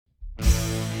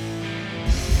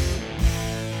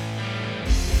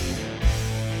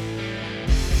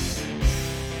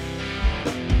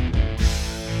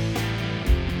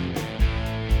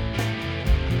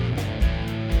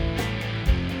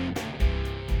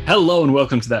Hello and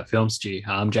welcome to That Film Stew.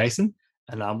 I'm Jason.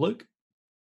 And I'm Luke.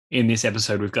 In this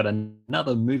episode, we've got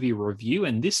another movie review,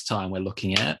 and this time we're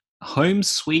looking at Home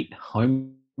Sweet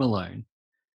Home Alone.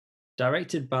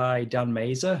 Directed by Dan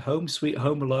Mazer, Home Sweet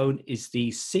Home Alone is the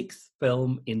sixth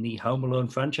film in the Home Alone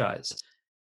franchise.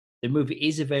 The movie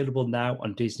is available now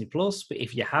on Disney Plus, but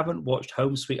if you haven't watched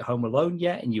Home Sweet Home Alone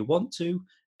yet and you want to,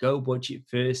 go watch it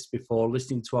first before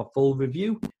listening to our full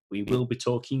review. We will be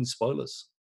talking spoilers.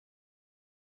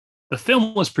 The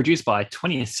film was produced by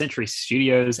 20th Century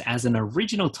Studios as an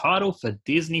original title for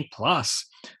Disney Plus.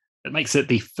 That makes it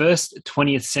the first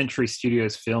 20th Century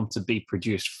Studios film to be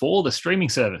produced for the streaming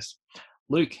service.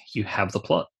 Luke, you have the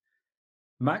plot.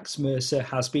 Max Mercer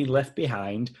has been left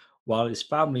behind while his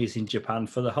family is in Japan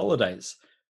for the holidays.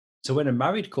 So when a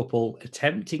married couple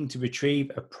attempting to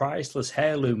retrieve a priceless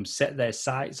heirloom set their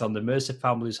sights on the Mercer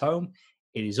family's home,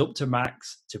 it is up to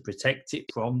Max to protect it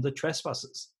from the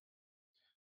trespassers.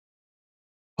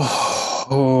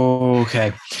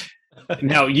 Okay.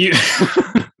 Now you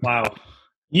Wow.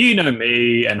 You know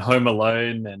me and Home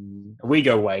Alone, and we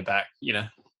go way back, it's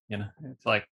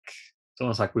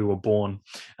almost like we were born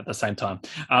at the same time.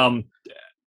 Home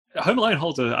Alone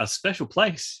holds a special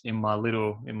place in my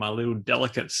little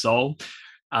delicate soul.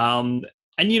 And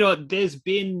there's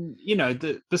been,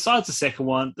 besides the second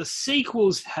one, the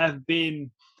sequels have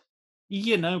been,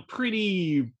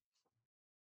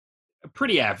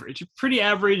 pretty average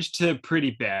to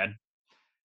pretty bad.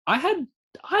 I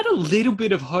had a little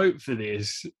bit of hope for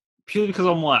this purely because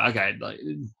I'm like, okay, like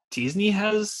Disney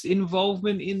has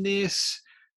involvement in this.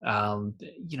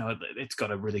 It's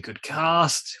got a really good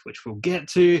cast, which we'll get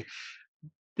to.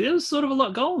 There's sort of a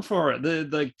lot going for it.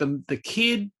 The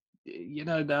kid,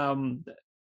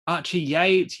 Archie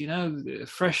Yates,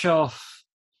 fresh off,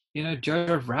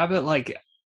 Jojo Rabbit. Like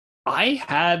I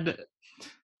had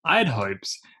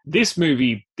hopes. This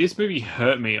movie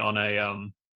hurt me on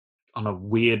a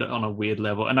weird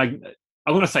level, and I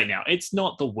want to say now, it's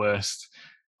not the worst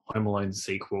Home Alone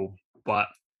sequel, but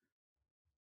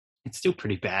it's still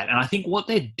pretty bad. And I think what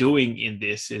they're doing in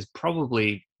this is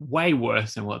probably way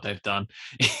worse than what they've done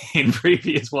in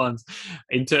previous ones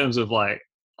in terms of, like,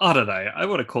 I don't know, I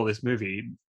want to call this movie,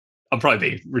 I'm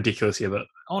probably being ridiculous here, but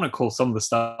I want to call some of the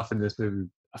stuff in this movie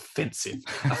offensive.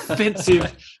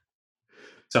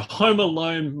 So Home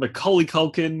Alone, Macaulay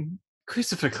Culkin,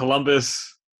 Christopher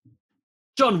Columbus,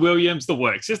 John Williams, the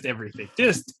works, just everything.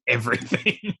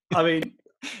 I mean,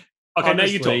 okay,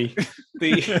 honestly, now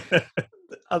you talk.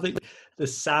 I think the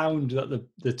sound that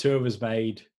the two of us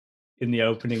made in the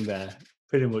opening there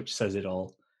pretty much says it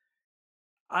all.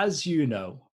 As you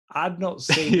know, I'd not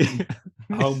seen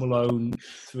Home Alone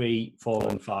 3, 4,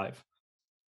 and 5.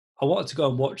 I wanted to go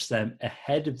and watch them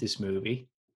ahead of this movie.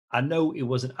 I know it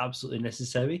wasn't absolutely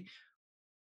necessary,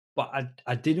 but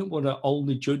I didn't want to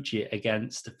only judge it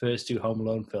against the first two Home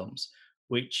Alone films,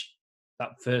 which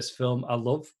that first film I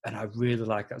love, and I really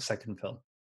like that second film.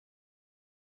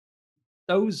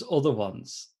 Those other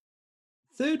ones,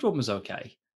 third one was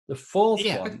okay. The fourth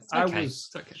one, I was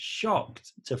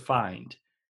shocked to find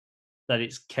that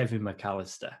it's Kevin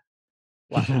McAllister.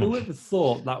 Like, whoever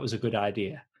thought that was a good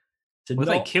idea?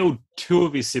 They killed two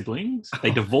of his siblings.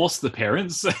 They divorced the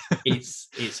parents.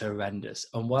 It's horrendous.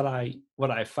 And what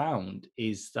I found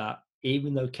is that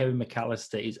even though Kevin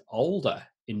McAllister is older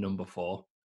in number 4,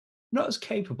 not as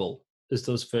capable as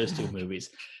those first two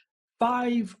movies.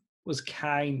 5 was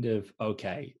kind of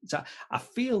okay. So I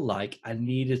feel like I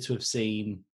needed to have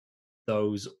seen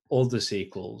those other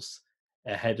sequels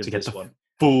ahead of this one.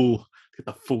 Get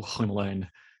the full Home Alone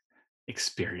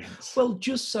experience. Well,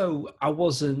 just so I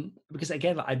wasn't, because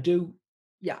again, I do,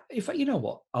 you know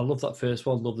what? I love that first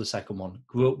one, love the second one,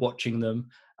 grew up watching them,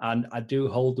 and I do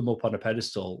hold them up on a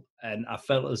pedestal. And I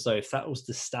felt as though if that was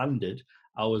the standard,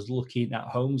 I was looking at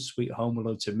Home Sweet Home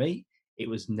Alone to me, it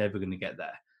was never going to get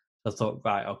there. I thought,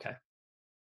 right, okay,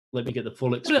 let me get the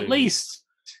full experience.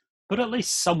 But at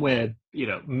least somewhere,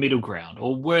 middle ground,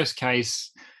 or worst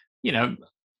case, Home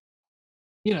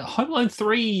Alone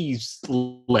 3's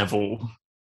level,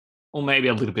 or maybe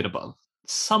a little bit above,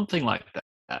 something like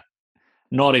that.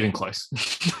 Not even close.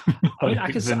 I mean,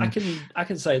 I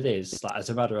can say this, like, as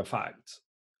a matter of fact,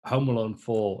 Home Alone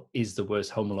 4 is the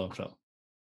worst Home Alone film.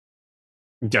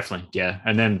 Definitely, yeah,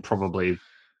 and then probably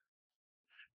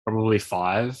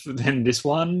 5. Then this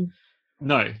one,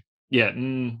 no, yeah,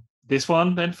 this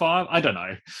one, then 5. I don't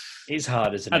know. It's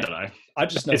hard, isn't it? I don't know. I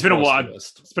just know it's been a while.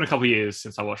 It's been a couple of years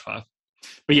since I watched 5,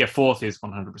 but yeah, 4th is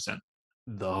 100%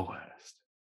 the worst.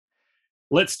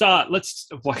 Let's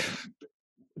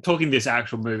talking this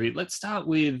actual movie. Let's start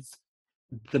with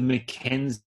the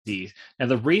Mackenzies. Now,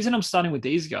 the reason I'm starting with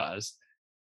these guys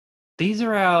these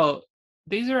are our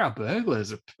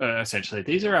burglars, essentially.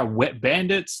 These are our wet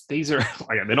bandits. These are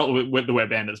they're not the wet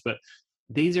bandits, but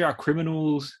these are our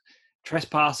criminals,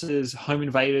 trespassers, home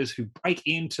invaders who break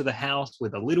into the house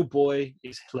where the little boy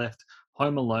is left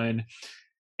home alone.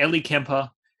 Ellie Kemper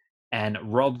and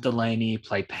Rob Delaney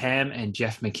play Pam and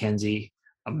Jeff McKenzie,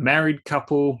 a married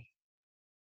couple,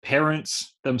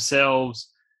 parents themselves,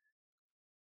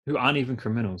 who aren't even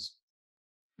criminals.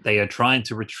 They are trying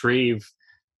to retrieve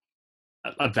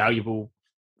a valuable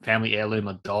family heirloom,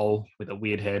 a doll with a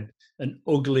weird head. An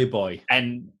ugly boy.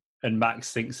 And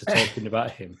Max thinks they're talking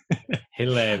about him.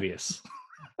 Hilarious.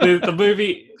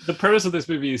 The premise of this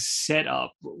movie is set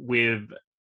up with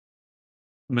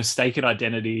mistaken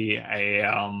identity,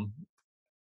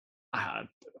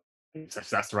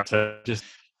 that's the right term, just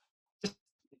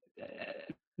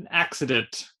an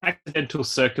accidental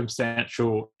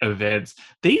circumstantial events.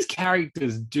 These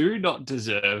characters do not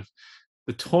deserve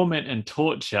the torment and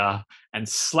torture and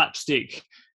slapstick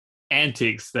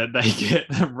antics that they get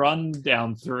run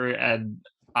down through, and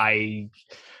I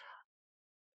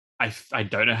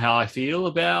don't know how I feel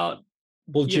about.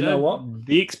 Well, do you know what?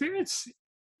 The experience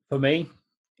for me,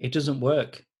 it doesn't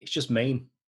work. It's just mean.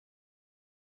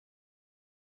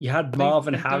 You had Marv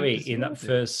and Harry in that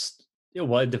first, in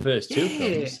the first two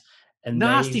films, and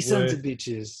nasty sons of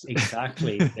bitches.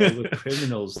 Exactly, they were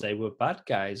criminals. They were bad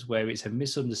guys. Where it's a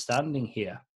misunderstanding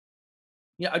here.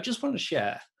 I just want to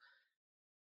share.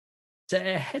 So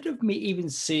ahead of me even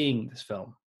seeing this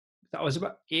film,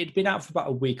 it'd been out for about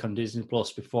a week on Disney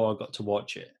Plus before I got to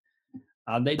watch it,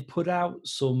 and they'd put out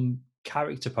some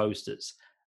character posters,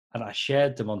 and I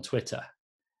shared them on Twitter,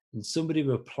 and somebody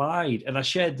replied, and I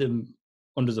shared them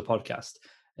under the podcast,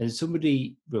 and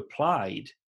somebody replied,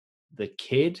 "The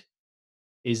kid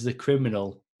is the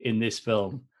criminal in this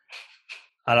film,"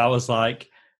 and I was like,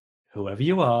 "Whoever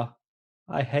you are,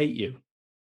 I hate you."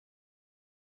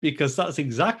 Because that's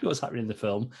exactly what's happening in the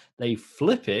film. They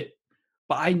flip it,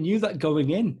 but I knew that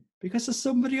going in because there's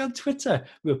somebody on Twitter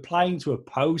replying to a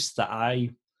post that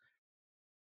I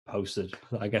posted.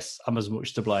 I guess I'm as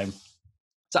much to blame.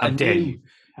 So I knew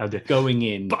going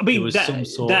in, but, there was some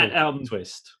sort of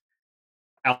twist.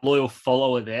 Our loyal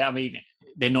follower there, I mean,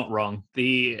 they're not wrong.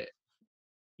 Pam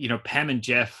and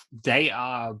Jeff,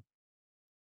 they're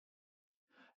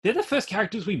the first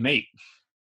characters we meet.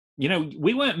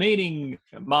 We weren't meeting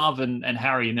Marvin and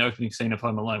Harry in the opening scene of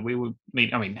Home Alone. We were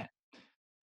meeting,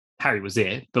 Harry was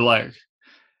there, but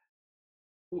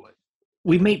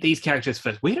we meet these characters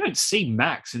first. We don't see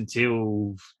Max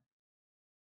until,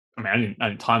 I didn't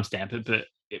timestamp it, but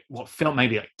what felt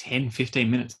maybe 10, 15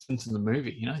 minutes into the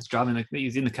movie.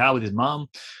 He's in the car with his mom,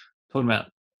 talking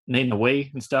about needing a wee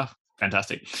and stuff.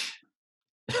 Fantastic.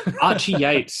 Archie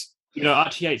Yates,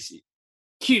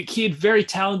 cute kid, very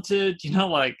talented,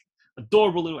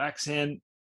 adorable little accent.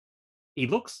 He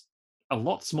looks a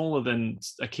lot smaller than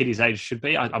a kid his age should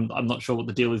be. I'm not sure what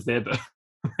the deal is there, but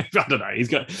I don't know. He's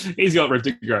got room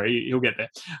to grow. He'll get there.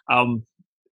 A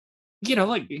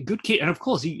good kid, and of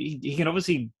course he can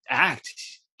obviously act.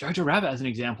 Jojo Rabbit as an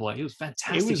example, he was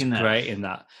fantastic. He was in that. Great in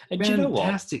that. And do you know what?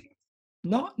 Fantastic.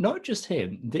 Not just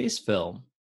him. This film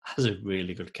has a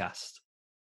really good cast.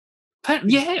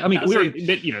 Yeah, we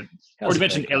already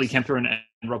mentioned Ellie Kemper and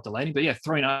Rob Delaney, but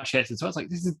throwing Archie Yates, and so it's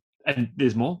this is, and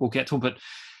there's more. We'll get to him, but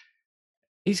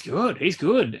he's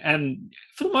good, and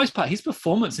for the most part, his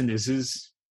performance in this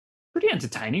is pretty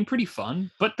entertaining, pretty fun.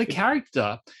 But the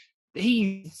character,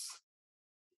 in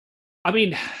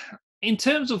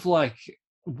terms of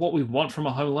what we want from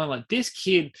a Home Alone, this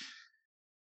kid,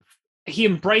 he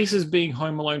embraces being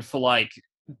home alone for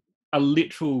a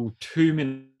literal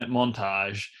 2-minute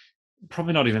montage.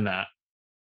 Probably not even that.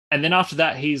 And then after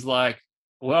that, he's like,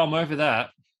 well, I'm over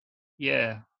that.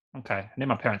 Yeah, okay. I need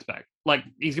my parents back.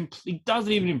 He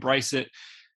doesn't even embrace it.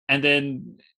 And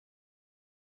then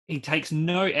he takes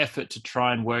no effort to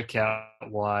try and work out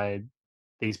why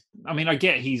these... I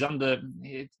get he's under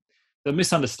the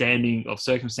misunderstanding of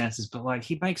circumstances, but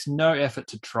he makes no effort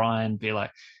to try and be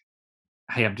like,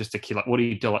 hey, I'm just a kid. What do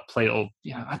you do? Play it all?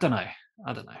 I don't know.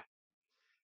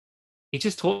 He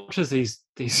just tortures these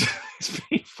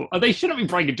people. They shouldn't be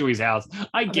breaking into his house.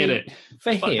 I get it.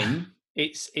 For him,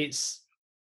 it's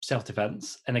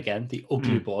self-defense. And again, the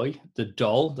ugly boy, the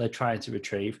doll they're trying to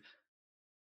retrieve.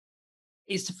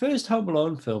 It's the first Home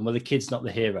Alone film where the kid's not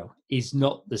the hero. He's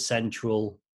not the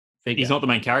central figure. He's not the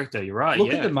main character. You're right.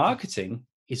 Look at the marketing.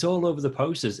 It's all over the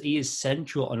posters. He is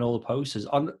central on all the posters.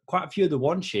 On quite a few of the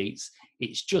one sheets,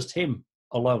 it's just him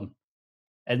alone.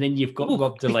 And then you've got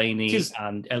Rob Delaney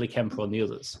and Ellie Kemper on the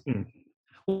others.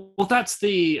 Well, that's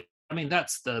the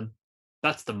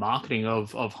that's the marketing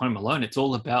of Home Alone. It's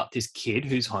all about this kid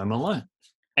who's home alone.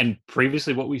 And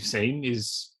previously, what we've seen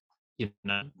is, the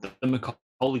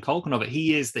Macaulay Culkin of it.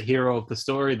 He is the hero of the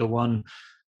story, the one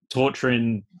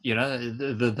torturing,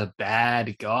 the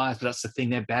bad guys. But that's the thing;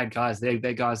 they're bad guys. They're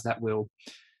guys that will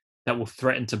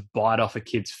threaten to bite off a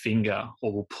kid's finger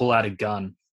or will pull out a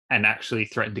gun and actually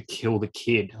threaten to kill the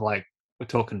kid. Like, we're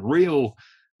talking real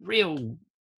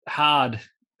hard,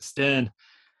 stern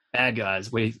bad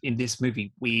guys. We in this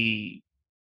movie we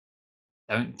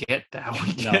don't get that.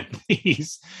 We get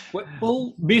these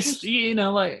well,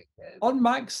 like on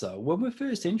Max though. When we're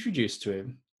first introduced to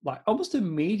him, like almost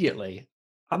immediately,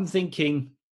 I'm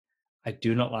thinking, I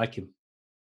do not like him.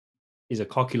 He's a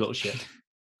cocky little shit.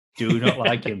 Do not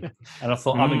like him. And I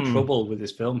thought, I'm in trouble with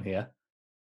this film here.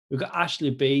 We've got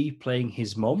Ashley B playing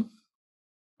his mum.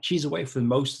 She's away for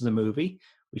most of the movie,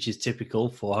 which is typical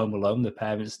for Home Alone. The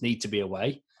parents need to be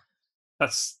away.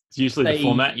 That's usually the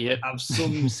format, yeah. Have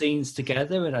some scenes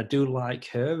together, and I do like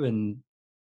her,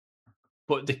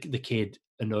 but the kid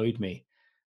annoyed me.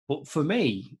 But for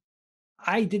me,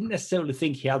 I didn't necessarily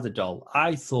think he had the doll.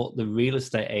 I thought the real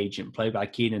estate agent, played by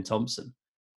Kenan Thompson,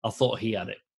 I thought he had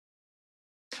it.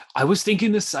 I was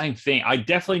thinking the same thing. I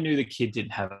definitely knew the kid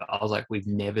didn't have it. I was like, we've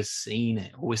never seen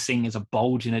it. All we're seeing is a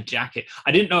bulge in a jacket.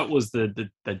 I didn't know it was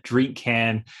the drink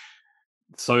can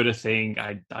soda thing.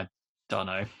 I don't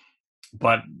know.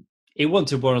 But he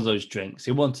wanted one of those drinks.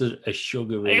 He wanted a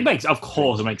sugary. It makes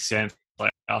sense.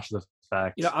 Like, after the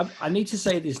fact, I need to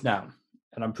say this now,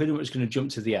 and I'm pretty much going to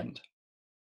jump to the end.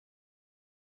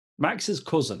 Max's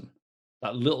cousin,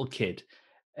 that little kid,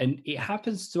 and it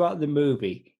happens throughout the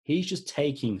movie. He's just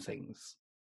taking things,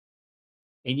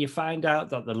 and you find out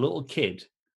that the little kid,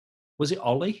 was it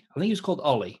Ollie? I think he was called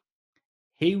Ollie.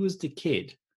 He was the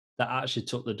kid that actually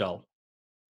took the doll.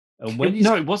 And when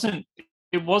it wasn't.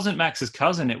 It wasn't Max's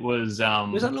cousin. It was that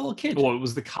little kid. Well, it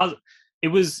was the cousin. It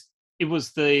was the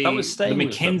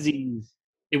Mackenzies.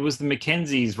 It was the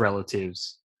Mackenzies'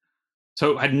 relatives.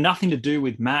 So it had nothing to do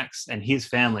with Max and his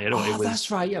family at all. Oh, that's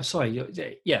right. Yeah, sorry.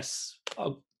 Yes,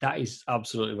 that is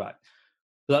absolutely right.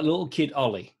 That little kid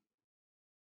Ollie,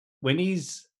 when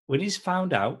he's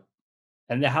found out,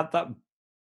 and they had that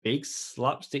big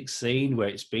slapstick scene where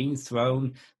it's being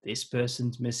thrown, this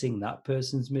person's missing, that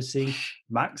person's missing,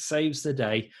 Max saves the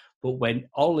day. But when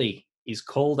Ollie is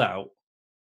called out,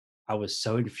 I was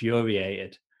so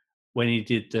infuriated when he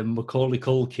did the Macaulay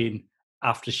Culkin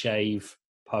aftershave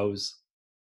pose.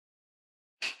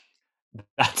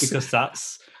 That's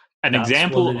an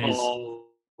example of how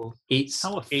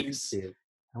offensive.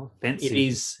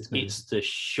 It's the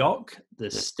shock,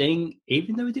 the sting,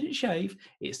 even though he didn't shave,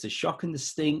 it's the shock and the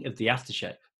sting of the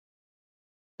aftershave.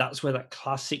 That's where that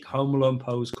classic Home Alone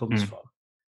pose comes from.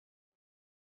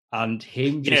 And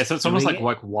him just so it's almost like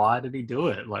why did he do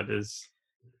it? Like this.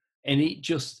 And it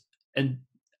just and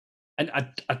I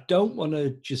don't want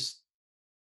to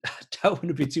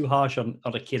be too harsh on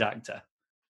a kid actor.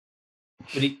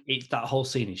 But it's that whole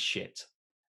scene is shit.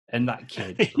 And that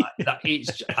kid,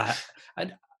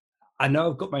 I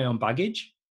know I've got my own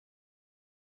baggage.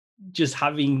 Just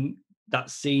having that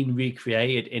scene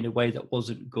recreated in a way that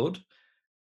wasn't good,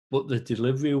 but the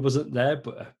delivery wasn't there.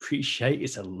 But I appreciate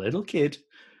it's a little kid.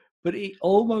 But it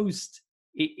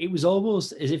was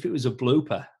almost as if it was a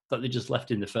blooper that they just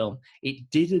left in the film. It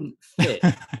didn't fit,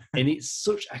 and it's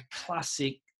such a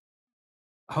classic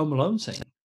Home Alone scene.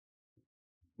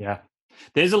 Yeah.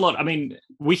 There's a lot. I mean,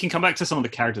 we can come back to some of the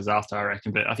characters after, I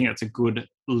reckon, but I think that's a good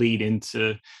lead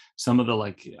into some of the,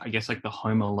 the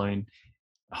Home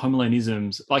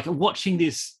Alone-isms. Like, watching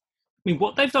this, I mean,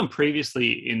 what they've done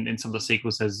previously in some of the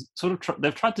sequels has sort of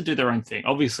they've tried to do their own thing.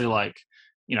 Obviously,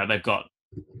 they've got,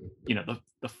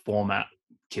 the format,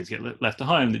 kids get left at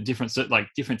home, the different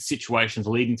situations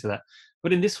leading to that.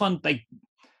 But in this one, they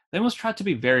almost tried to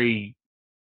be very,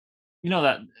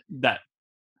 that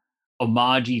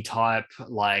homage type,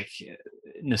 like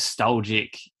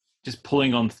nostalgic, just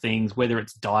pulling on things, whether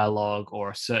it's dialogue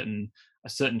or a certain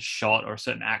shot or a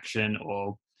certain action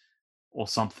or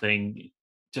something,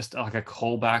 just like a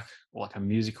callback or like a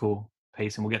musical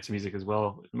piece. And we'll get to music as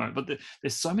well at the moment. But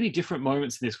there's so many different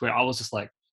moments in this where I was just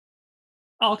like,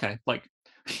 oh, okay. Like,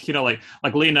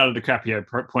 like Leonardo DiCaprio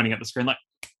pointing at the screen, like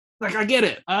I get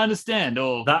it. I understand.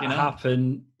 Or that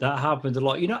happened a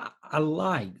lot. I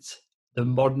liked the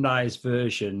modernized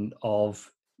version of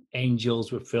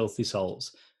Angels with Filthy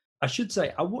Souls. I should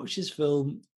say, I watched this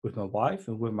film with my wife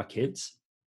and with my kids,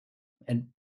 and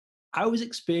I was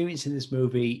experiencing this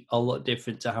movie a lot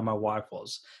different to how my wife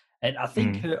was. And I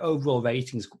think her overall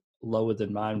rating's lower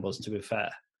than mine was, to be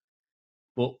fair.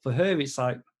 But for her, it's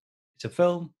like, it's a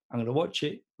film. I'm going to watch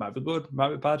it. might be good, might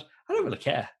be bad. I don't really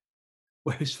care.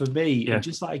 Whereas for me, Yeah. and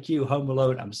just like you, Home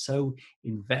Alone, I'm so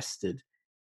invested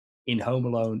in Home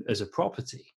Alone as a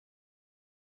property.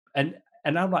 And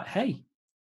I'm like, hey,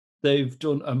 they've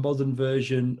done a modern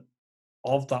version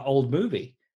of that old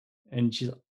movie. And she's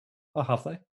like, oh, have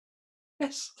they?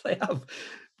 Yes, they have.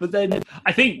 But then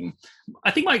I think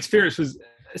my experience was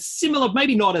similar,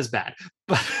 maybe not as bad,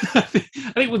 but I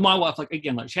think with my wife, like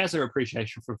again, like she has her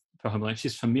appreciation for Home Alone.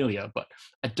 She's familiar, but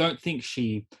I don't think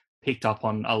she picked up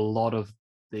on a lot of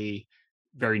the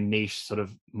very niche sort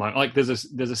of moment. Like there's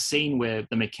a scene where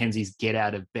the Mackenzies get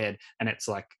out of bed, and it's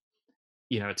like,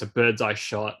 it's a bird's eye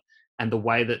shot, and the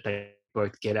way that they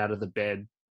both get out of the bed,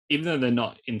 even though they're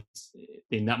not in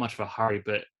that much of a hurry,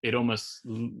 but it almost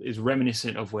is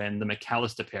reminiscent of when the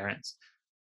McAllister parents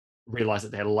realize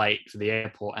that they're late for the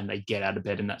airport and they get out of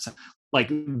bed in that sense. Like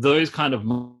those kind of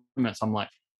moments, I'm like,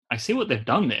 I see what they've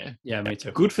done there. Yeah, me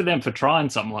too. Good for them for trying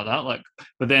something like that. Like,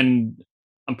 but then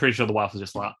I'm pretty sure the wife was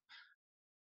just like,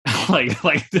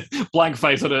 like blank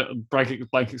face, sort of blank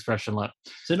expression. Like,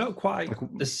 so not quite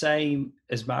the same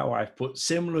as my wife, but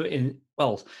similar in,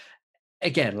 well,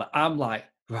 again, I'm like,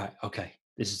 right, okay,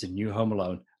 this is a new Home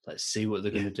Alone. Let's see what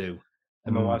they're going to do.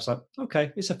 And my wife's like,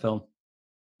 okay, it's a film.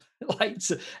 Like,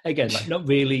 so, again, like not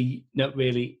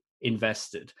really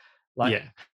invested. Like, yeah,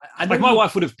 like my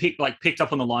wife would have picked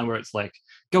up on the line where it's like,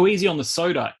 go easy on the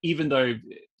soda, even though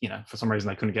for some reason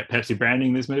they couldn't get Pepsi branding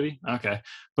in this movie. Okay,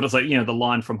 but it's like the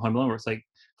line from Home Alone where it's like,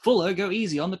 Fuller, go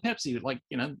easy on the Pepsi. Like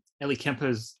Ellie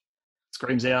Kemper's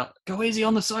screams out, go easy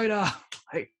on the soda.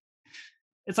 Like,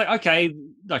 it's like, okay,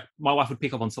 like my wife would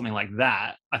pick up on something like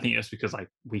that. I think it's because like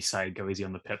we say go easy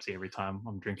on the Pepsi every time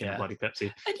I'm drinking a bloody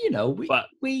Pepsi. And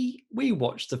we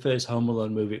watched the first Home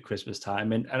Alone movie at Christmas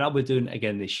time, and I'll be doing it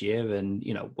again this year, and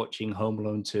watching Home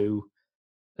Alone 2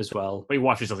 as well. But your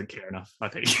wife just doesn't care enough, I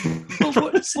think.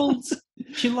 well,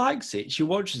 she likes it, she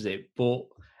watches it, but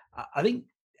I think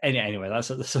anyway, that's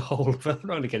a whole. I'm not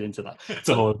going to get into that. It's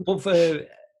a whole. But for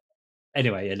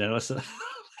anyway, let's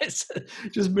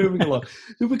just moving along.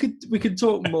 We could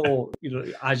talk more.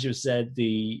 As you said,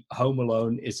 the Home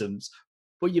Alone isms.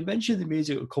 But you mentioned the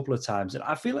music a couple of times, and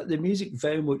I feel like the music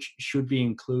very much should be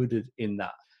included in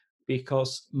that,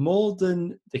 because more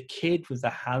than the kid with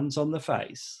the hands on the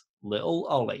face, little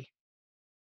Ollie,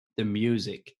 the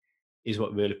music is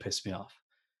what really pissed me off,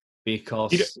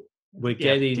 because we're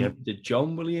getting the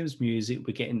John Williams music,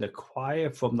 we're getting the choir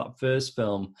from that first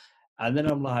film, and then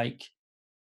I'm like,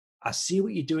 I see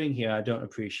what you're doing here. I don't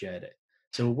appreciate it.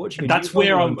 So we're watching. That's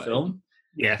where I'm. Film.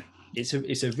 Yeah, it's a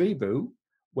reboot.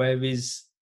 Whereas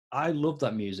I love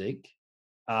that music,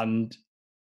 and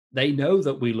they know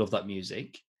that we love that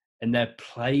music, and they're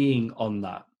playing on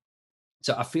that.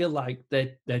 So I feel like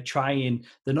they're trying.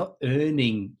 They're not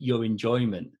earning your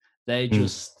enjoyment. They're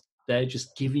just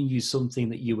giving you something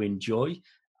that you enjoy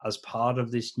as part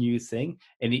of this new thing.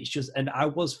 And it's just, and I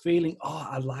was feeling,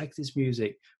 I like this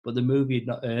music, but the movie had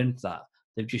not earned that.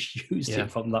 They've just used it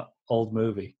from that old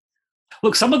movie.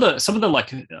 Look, some of the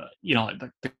like,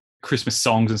 like the Christmas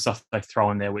songs and stuff they throw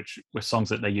in there, which were songs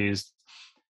that they used,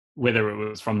 whether it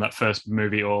was from that first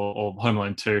movie or Home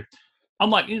Alone 2. I'm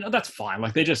like, that's fine.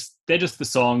 Like they're just the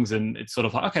songs, and it's sort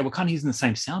of like, okay, we're kind of using the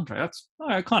same soundtrack. That's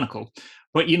kind of cool.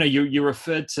 But you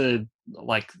referred to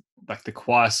like the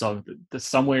choir song, the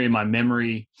Somewhere in My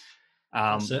Memory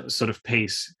sort of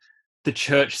piece, the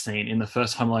church scene in the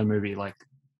first Home Alone movie. Like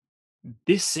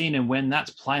this scene, and when that's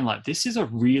playing, like this is a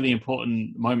really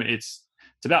important moment. It's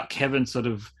about Kevin sort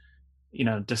of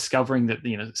discovering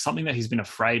that something that he's been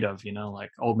afraid of. Like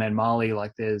Old Man Marley.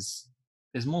 Like there's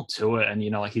more to it, and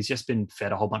like he's just been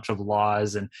fed a whole bunch of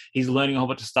lies, and he's learning a whole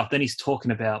bunch of stuff. Then he's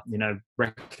talking about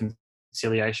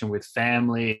reconciliation with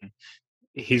family, and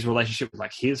his relationship with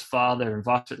like his father, and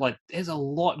vice. Like there's a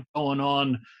lot going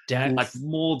on, depth, like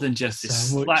more than just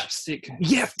this slapstick.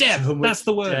 Yeah, depth. That's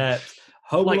the word. Depth.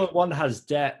 Home Alone 1 has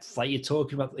depth. Like you're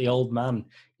talking about the old man.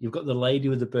 You've got the lady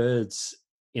with the birds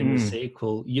in the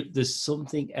sequel. There's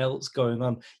something else going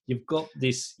on. You've got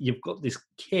this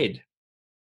kid,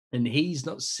 and he's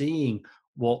not seeing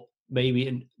what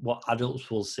adults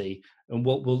will see, and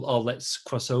what will, let's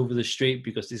cross over the street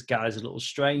because this guy's a little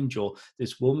strange, or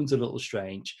this woman's a little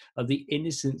strange. Like the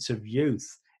innocence of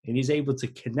youth, and he's able to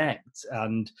connect,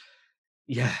 and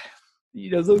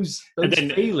those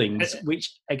feelings,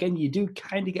 which again you do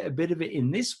kind of get a bit of it in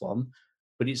this one,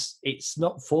 but it's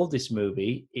not for this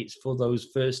movie. It's for those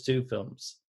first two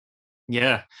films.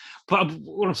 Yeah, but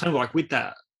what I'm saying, like with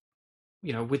that,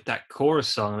 with that chorus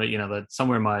song, that that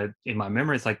Somewhere in my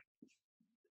memory, it's like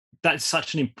that's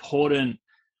such an important,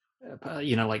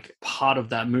 like part of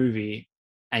that movie.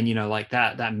 and like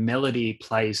that melody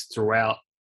plays throughout,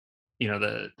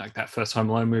 the like that first Home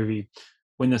Alone movie.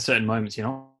 When there's certain moments,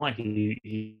 like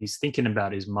he's thinking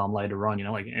about his mom later on,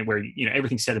 like where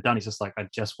everything's said and done, he's just like, I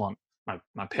just want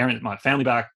my family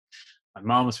back, my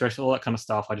mom especially, all that kind of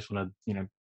stuff. I just want to,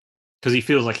 because he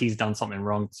feels like he's done something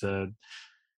wrong to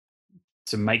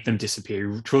make them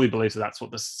disappear. He truly believes that that's what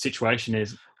the situation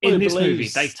is. Well, in this movie,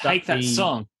 they take that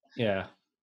song, yeah,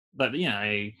 but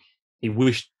he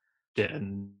wished it,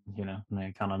 and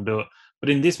they can't undo it.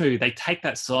 But in this movie, they take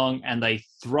that song and they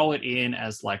throw it in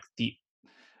as like the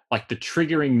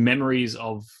triggering memories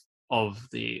of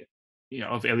the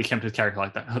of Ellie Kemper's character,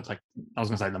 like that. Like, I was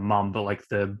gonna say the mum, but like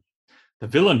the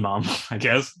villain mum, I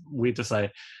guess, weird to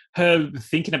say, her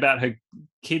thinking about her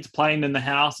kids playing in the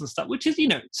house and stuff, which is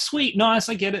sweet, nice,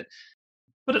 I get it,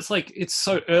 but it's like, it's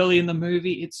so early in the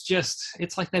movie.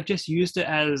 It's like they've just used it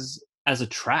as a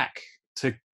track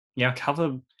to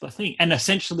cover the thing. And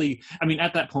essentially, I mean,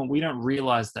 at that point, we don't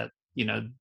realize that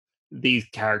these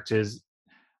characters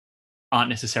aren't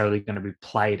necessarily going to be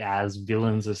played as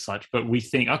villains as such, but we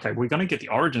think, okay, we're going to get the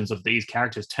origins of these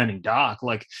characters turning dark,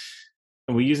 like,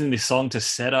 and we're using this song to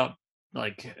set up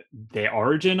like their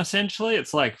origin. Essentially,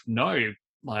 it's like, no,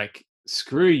 like,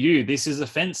 screw you, this is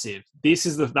offensive. That's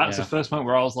the first moment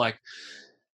where I was like,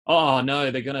 oh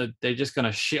no, they're just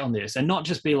gonna shit on this, and not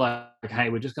just be like, hey,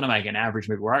 we're just gonna make an average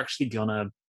movie. We're actually gonna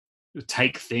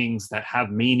take things that have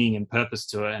meaning and purpose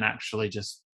to it and actually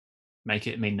just make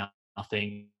it mean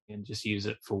nothing and just use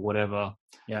it for whatever.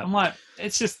 Yeah, I'm like,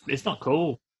 it's not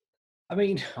cool. I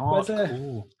mean,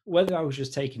 whether I was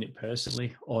just taking it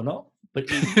personally or not, but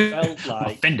it felt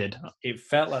like offended. It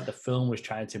felt like the film was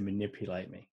trying to manipulate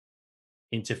me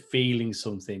into feeling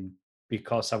something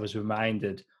because I was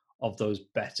reminded of those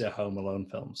better Home Alone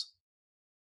films.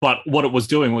 But what it was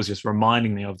doing was just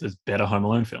reminding me of those better Home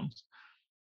Alone films.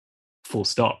 Full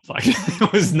stop. Like, there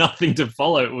was nothing to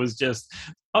follow. It was just,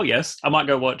 oh yes, I might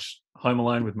go watch Home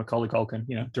Alone with Macaulay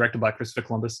Culkin, directed by Christopher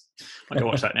Columbus. I go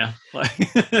watch that now. But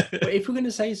if we're going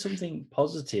to say something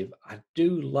positive, I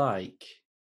do like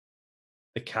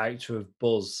the character of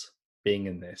Buzz being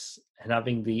in this and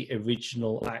having the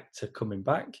original actor coming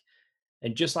back.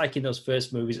 And just like in those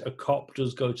first movies, a cop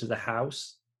does go to the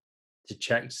house to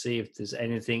check to see if there's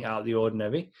anything out of the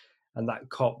ordinary. And that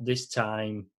cop this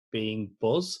time being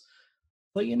Buzz.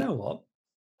 But you know what?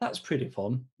 That's pretty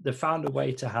fun. They found a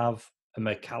way to have a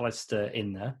McAllister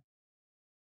in there.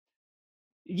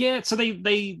 Yeah, so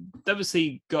they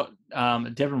obviously got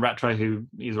Devin Ratray, who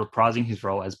is reprising his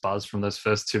role as Buzz from those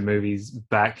first two movies,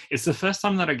 back. It's the first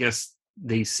time that I guess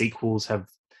these sequels have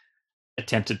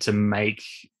attempted to make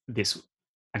this,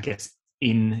 I guess,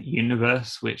 in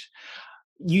universe, which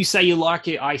you say you like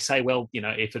it. I say, well,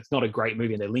 if it's not a great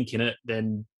movie and they're linking it,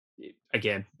 then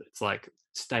again, it's like,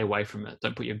 stay away from it.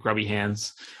 Don't put your grubby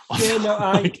hands on it. Yeah, no,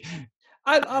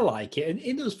 I like it. And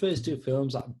in those first two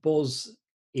films, like Buzz,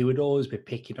 he would always be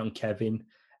picking on Kevin.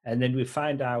 And then we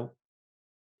find out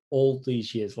all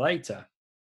these years later,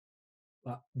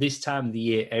 this time of the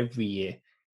year, every year,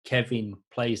 Kevin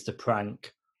plays the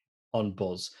prank on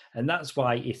Buzz. And that's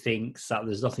why he thinks that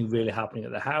there's nothing really happening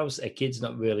at the house. A kid's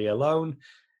not really alone.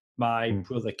 My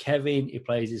brother Kevin, he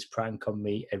plays his prank on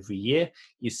me every year.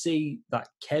 You see that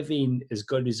Kevin has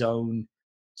got his own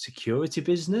security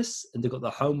business, and they've got the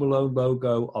Home Alone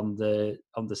logo on the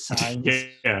signs.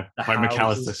 Yeah, like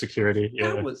McAllister Security.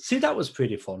 Yeah, that was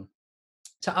pretty fun.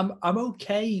 So I'm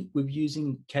okay with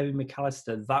using Kevin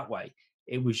McAllister that way.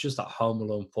 It was just that Home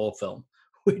Alone 4 film,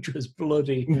 which was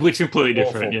which completely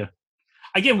different. Yeah.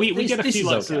 Again, we get a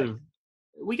few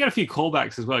we get a few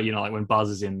callbacks as well. Like when Buzz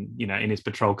is in in his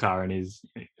patrol car and is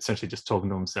essentially just talking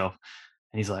to himself,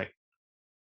 and he's like,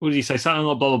 what did he say? Something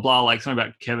like blah, blah, blah, like something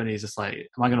about Kevin. He's just like,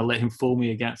 am I going to let him fool me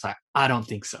again? It's like, I don't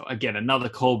think so. Again, another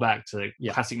callback to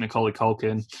classic Macaulay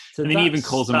Culkin. So and then he even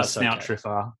calls him a snout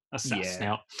triffer. A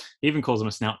snout. He even calls him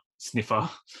a snout sniffer.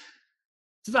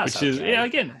 So that's which is,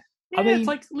 again, I mean, it's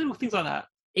like little things like that.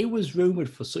 It was rumoured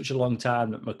for such a long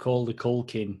time that Macaulay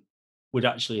Culkin would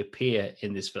actually appear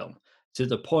in this film, to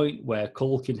the point where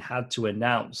Culkin had to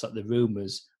announce that the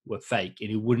rumours were fake and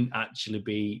he wouldn't actually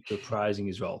be reprising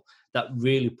his role. That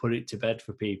really put it to bed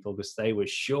for people because they were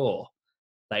sure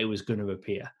that he was going to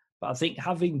appear. But I think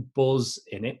having Buzz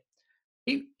in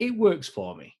it works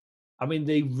for me. I mean,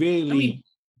 they really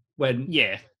went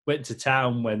to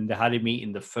town when they had him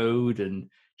eating the food and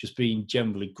just being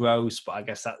generally gross. But I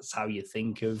guess that's how you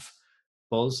think of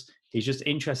Buzz. It's just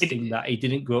interesting that he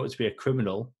didn't grow up to be a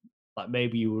criminal, like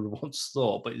maybe you would have once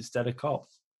thought, but instead a cop.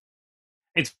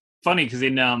 It's funny because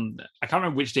in I can't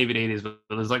remember which DVD it is, but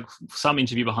there's like some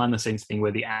interview behind the scenes thing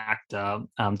where the actor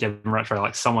Devin Ratray,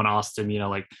 like someone asked him,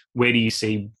 like where do you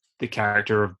see the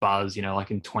character of Buzz,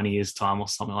 like in 20 years time or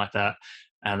something like that,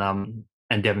 and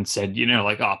Devin said,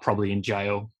 like, oh, probably in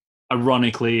jail.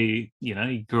 Ironically,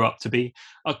 he grew up to be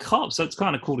a cop, so it's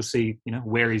kind of cool to see,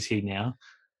 where is he now?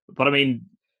 But I mean,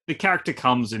 the character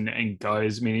comes and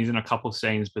goes. I mean, he's in a couple of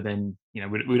scenes, but then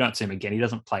we don't see him again. He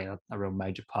doesn't play a real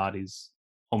major part. He's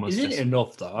almost Isn't it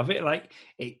enough though? I think like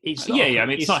it's not. Yeah. I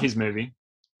mean, it's not his movie.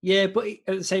 Yeah, but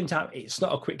at the same time, it's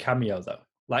not a quick cameo though.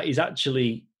 Like he's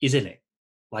in it.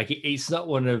 Like it's not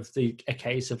one of a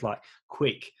case of like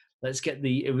quick. Let's get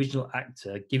the original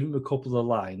actor, give him a couple of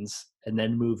lines, and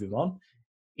then move him on.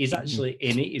 He's actually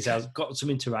in it. He's got some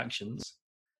interactions.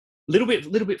 Little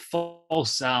bit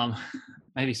false,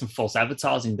 maybe some false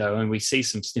advertising though, and we see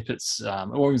some snippets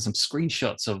or even some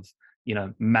screenshots of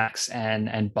Max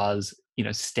and Buzz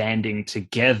standing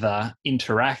together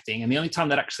interacting, and the only time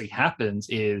that actually happens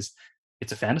is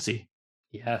it's a fantasy.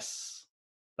 Yes,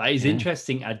 that is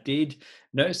interesting. I did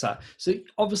notice that. So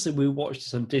obviously we watched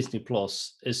this on Disney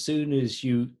Plus. As soon as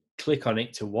you click on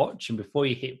it to watch and before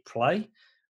you hit play,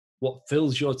 what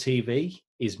fills your TV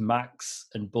is Max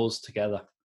and Buzz together.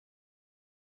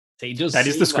 That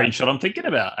is the screenshot I'm thinking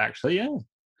about, actually, yeah.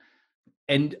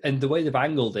 And the way they've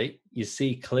angled it, you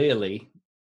see clearly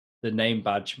the name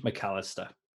badge McAllister.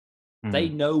 They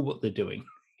know what they're doing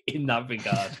in that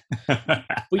regard.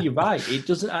 But you're right, it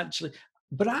doesn't actually...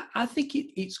 But I think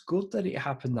it's good that it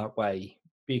happened that way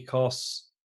because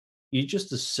you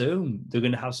just assume they're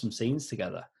going to have some scenes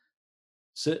together.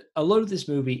 So a lot of this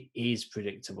movie is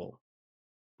predictable,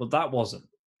 but that wasn't.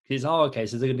 It's okay,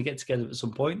 so they're going to get together at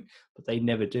some point, but they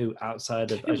never do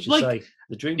outside of, as you say,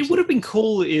 the dream. It would have been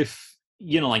cool if,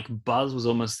 like Buzz was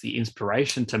almost the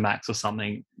inspiration to Max or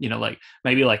something, like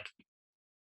maybe like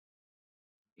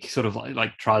he sort of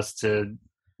like tries to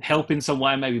help in some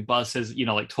way. Maybe Buzz says,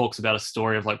 like talks about a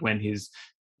story of like when his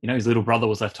little brother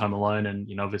was left home alone and,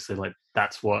 obviously like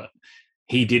that's what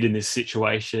he did in this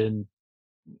situation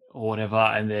or whatever.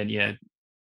 And then,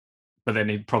 but then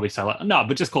he'd probably say like, no,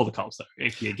 but just call the cops though.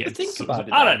 If you get think about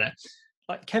it, I don't know.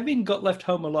 Like Kevin got left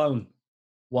home alone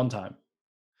one time,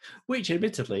 which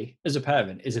admittedly, as a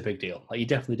parent, is a big deal. Like you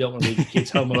definitely don't want to leave your kids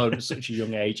home alone at such a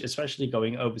young age, especially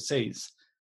going overseas.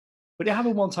 But it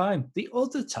happened one time. The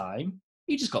other time,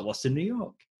 he just got lost in New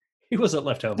York. He wasn't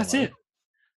left home alone. That's it.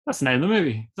 That's the name of the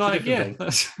movie.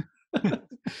 It's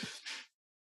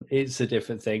it's a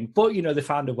different thing. But, they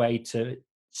found a way to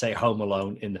say Home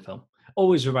Alone in the film.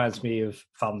 Always reminds me of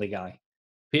Family Guy.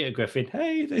 Peter Griffin,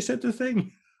 hey, they said the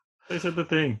thing. They said the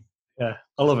thing. Yeah,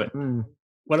 I love it. When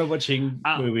I'm watching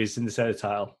movies in the center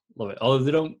title, love it.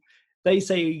 Although they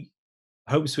say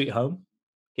Home Sweet Home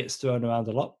gets thrown around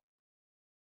a lot.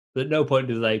 But at no point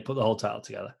do they put the whole title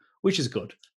together, which is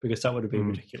good because that would have been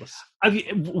ridiculous.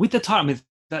 With the title,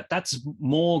 that's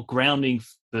more grounding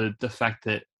for the fact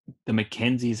that the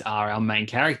Mackenzies are our main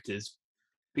characters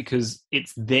because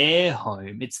it's their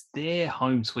home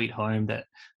sweet home that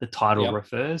the title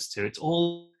refers to. It's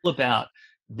all about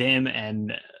them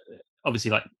and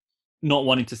obviously like not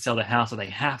wanting to sell the house, or they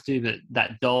have to, but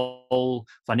that doll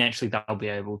financially they'll be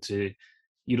able to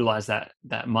utilize that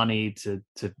money to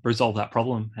resolve that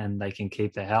problem and they can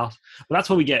keep their house. But that's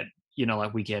what we get,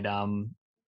 we get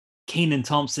Kenan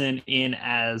Thompson in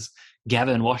as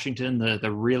Gavin Washington,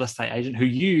 the real estate agent, who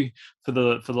you for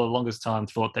the longest time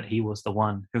thought that he was the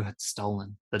one who had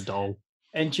stolen the doll.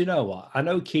 And you know what? I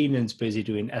know Kenan's busy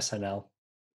doing SNL.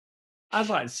 I'd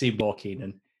like to see more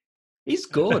Kenan. He's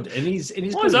good, and he's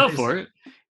always up for it.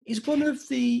 He's one of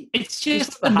the. It's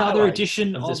just another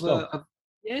edition of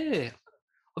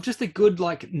just a good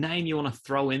like name you want to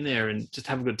throw in there and just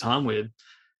have a good time with.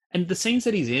 And the scenes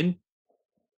that he's in,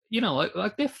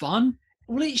 like they're fun.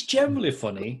 Well, it's generally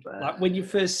funny, like when you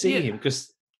first see him,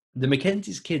 because the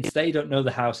Mackenzie's kids, they don't know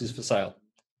the house is for sale.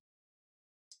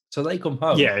 So they come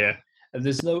home. Yeah. And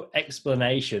there's no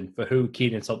explanation for who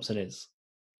Kenan Thompson is.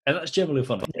 And that's generally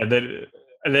funny.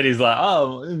 And then he's like,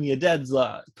 oh, your dad's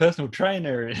like personal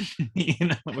trainer. And,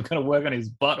 we're going to work on his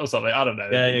butt or something. I don't know.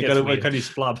 Yeah, you've got to work on his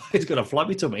flab. He's got a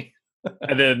flabby tummy.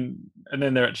 and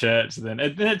then they're at church. And then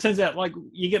it turns out like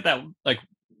you get that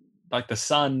like the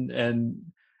son and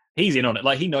he's in on it.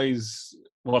 Like he knows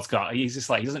what's going on. He's just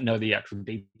like, he doesn't know the actual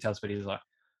details, but he's like,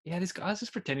 yeah, this guy's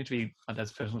just pretending to be my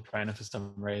dad's personal trainer for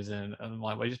some reason. And I'm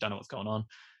like, we just don't know what's going on.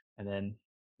 And then,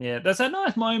 yeah, there's that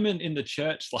nice moment in the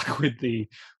church, like with the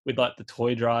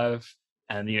toy drive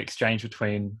and the exchange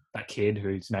between that kid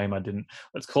whose name I didn't,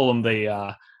 let's call him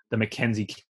the Mackenzie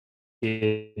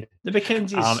kid. The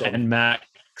Mackenzie and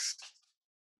Max,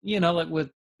 like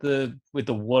with with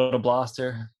the water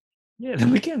blaster. Yeah, the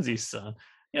Mackenzie's son.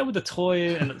 Yeah, with the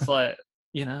toy, and it's like,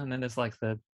 and then there's like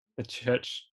the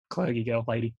church clergy girl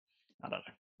lady. I don't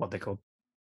know what they're called.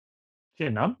 She a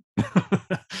nun?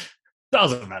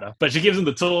 Doesn't matter. But she gives him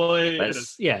the toy.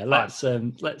 Let's that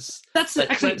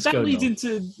leads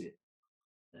into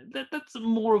that's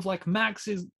more of like Max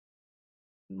is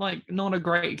like not a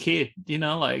great kid,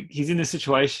 like he's in this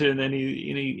situation and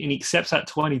he accepts that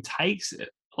toy and he takes it.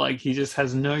 Like he just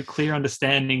has no clear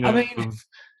understanding of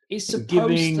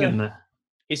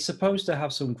it's supposed to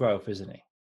have some growth, isn't he?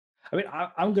 I mean,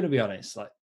 I'm going to be honest. Like,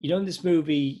 in this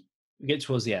movie, we get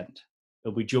towards the end,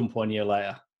 and we jump 1 year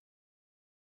later.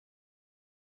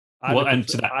 I would have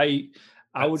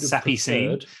sappy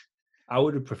scene. I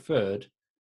would have preferred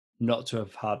not to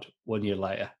have had 1 year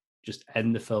later. Just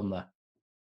end the film there.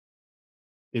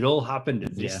 It all happened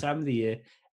at this time of the year.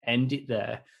 End it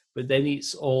there. But then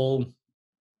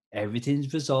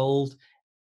everything's resolved.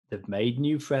 They've made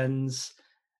new friends.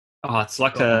 Oh, it's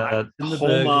like a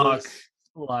hallmark.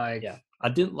 I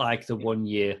didn't like the 1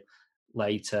 year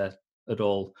later at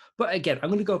all. But again, I'm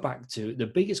going to go back to the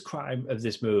biggest crime of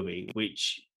this movie,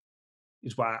 which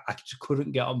is why I just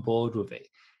couldn't get on board with it,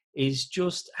 is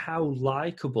just how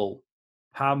likable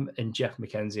Pam and Jeff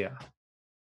Mackenzie are.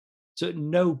 So at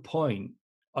no point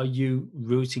are you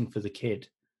rooting for the kid,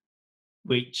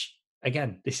 which,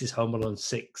 again, this is Home Alone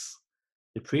 6.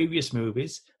 The previous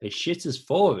movies, as shit as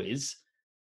 4 is,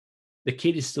 the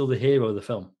kid is still the hero of the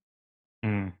film.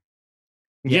 Mm.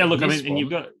 Yeah, look, I mean, and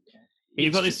you've got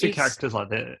these two characters like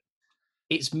that.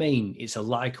 It's mean. It's a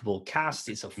likable cast.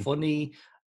 It's a funny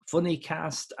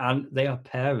cast, and they are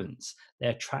parents.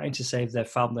 They're trying to save their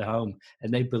family home,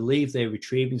 and they believe they're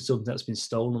retrieving something that's been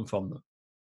stolen from them.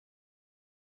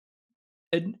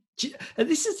 And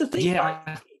this is the thing.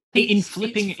 Yeah, in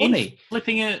flipping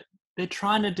it, they're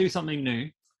trying to do something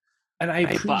new. And I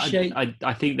appreciate.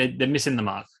 I think they're missing the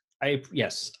mark. I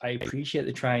appreciate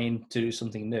they're trying to do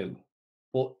something new,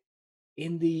 but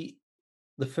in the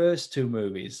first two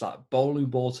movies, like bowling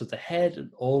ball to the head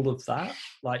and all of that,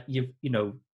 like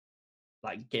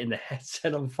like getting the head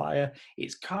set on fire,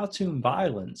 it's cartoon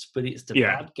violence, but it's the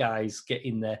bad guys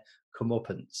getting their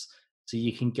comeuppance, so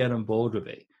you can get on board with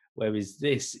it. Whereas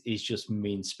this is just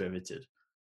mean spirited.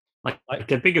 Like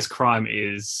the biggest crime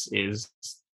is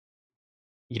like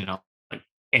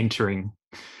breaking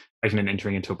and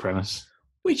entering into a premise,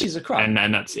 which is a crime,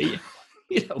 and that's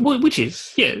which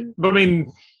is but I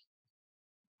mean,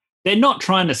 they're not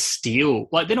trying to steal,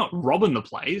 like they're not robbing the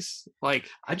place. Like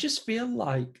I just feel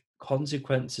like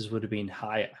consequences would have been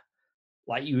higher.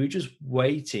 Like you were just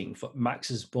waiting for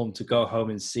Max's mum to go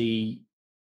home and see.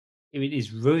 I mean,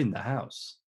 he's ruined the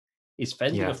house. He's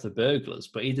fended off the burglars,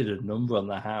 but he did a number on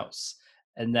the house.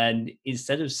 And then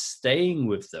instead of staying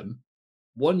with them,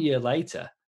 1 year later,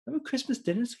 they have a Christmas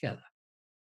dinner together.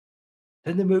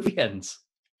 Then the movie ends.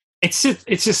 It's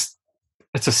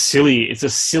a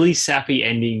silly, sappy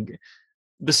ending.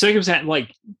 The circumstance,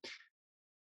 like,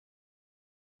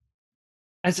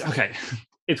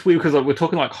 it's weird because we're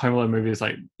talking like Home Alone movies,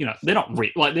 like they're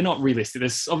not realistic.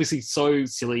 There's obviously so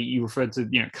silly. You referred to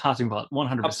cartoon part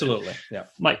 100%. Absolutely, yeah.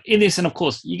 Like in this, and of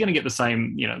course you're going to get the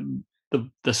same.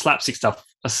 The slapstick stuff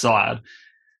aside,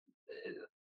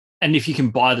 and if you can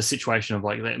buy the situation of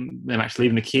like them actually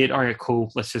leaving the kid, okay,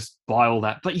 cool, let's just buy all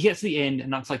that. But you get to the end,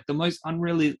 and that's like the most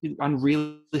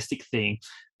unrealistic thing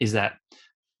is that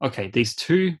these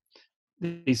two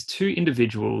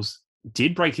individuals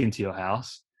did break into your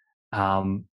house,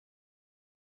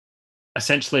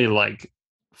 essentially like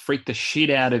freak the shit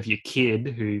out of your kid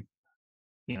who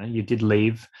you did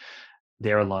leave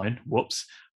there alone. Whoops.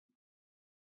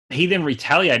 He then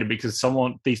retaliated because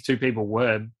these two people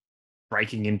were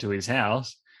breaking into his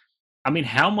house. I mean,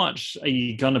 how much are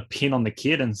you going to pin on the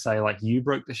kid and say, like, you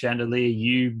broke the chandelier,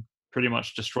 you pretty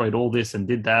much destroyed all this and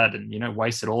did that and,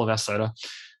 wasted all of our soda?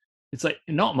 It's like,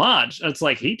 not much. It's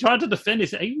like, he tried to defend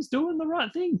he was doing the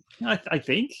right thing, I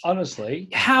think. Honestly.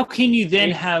 How can you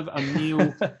then have a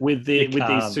meal with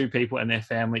these two people and their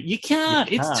family? You can't.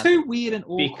 It's too weird and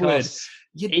awkward. Because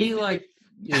you'd be like...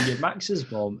 you're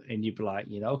Max's mom and you'd be like,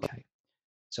 okay.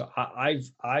 So I've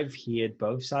heard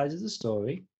both sides of the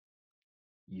story.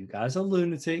 You guys are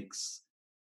lunatics.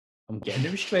 I'm getting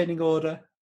a restraining order.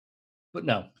 But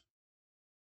no.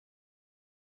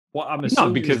 What I'm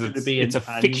assuming because is going to be it's a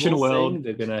fictional world. Thing.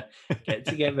 They're going to get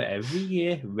together every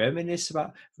year, reminisce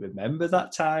about, remember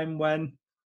that time when...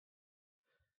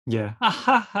 Yeah.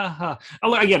 I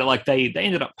get it. Like they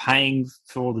ended up paying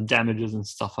for all the damages and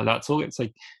stuff like that. So it's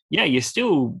like, you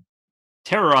still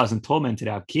terrorized and tormented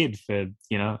our kid for,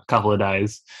 a couple of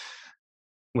days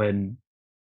when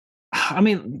I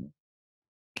mean,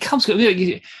 it comes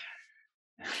the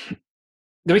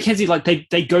Mackenzie, like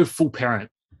they go full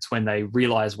parents when they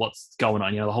realize what's going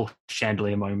on. You know, the whole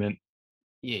chandelier moment.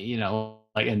 You know,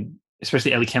 like, and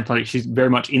especially Ellie Kemper, she's very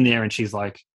much in there, and she's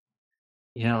like,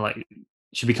 you know, like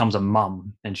she becomes a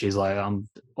mum, and she's like, I'll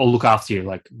look after you.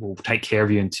 Like, we'll take care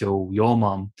of you until your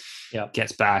mum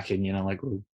gets back, and you know, like,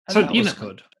 so that was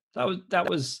good. That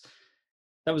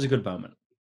was a good moment.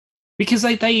 Because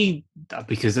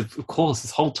because of course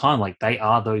this whole time, like, they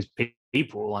are those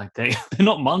people, like they're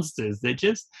not monsters, they're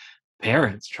just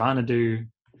parents trying to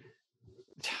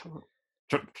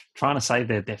save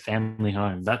their family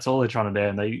home. That's all they're trying to do.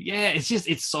 And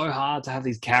it's so hard to have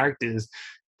these characters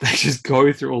that just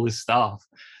go through all this stuff.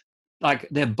 Like,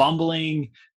 they're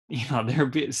bumbling, you know, they're a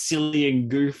bit silly and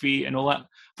goofy and all that,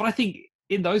 but I think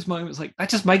in those moments, like, that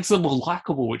just makes them more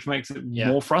likable, which makes it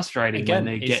more frustrating. Again,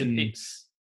 when it's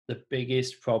the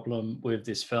biggest problem with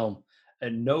this film.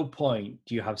 At no point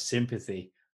do you have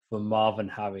sympathy for Marv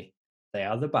and Harry. They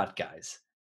are the bad guys.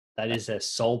 That is their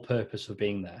sole purpose for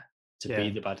being there, to be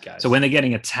the bad guys. So when they're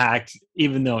getting attacked,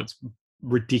 even though it's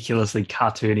ridiculously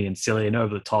cartoony and silly and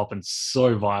over the top and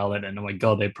so violent, and oh my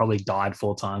god, they probably died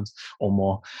 4 times or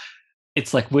more,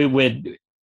 it's like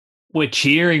we're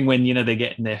cheering when, you know, they're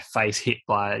getting their face hit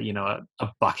by, you know, a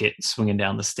bucket swinging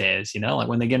down the stairs, you know, like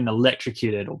when they're getting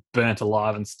electrocuted or burnt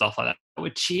alive and stuff like that. We're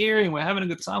cheering, we're having a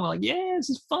good time, we're like, yeah, this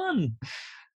is fun.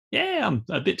 Yeah, I'm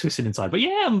a bit twisted inside, but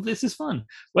yeah, this is fun.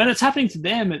 When it's happening to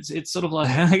them, it's sort of like,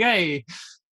 okay,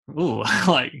 ooh,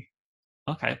 like,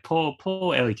 okay, poor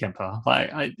Ellie Kemper.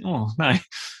 Like, oh no,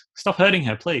 stop hurting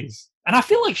her, please. And I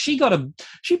feel like she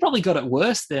probably got it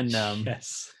worse than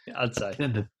yes, I'd say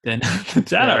than the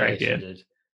dad. I reckon.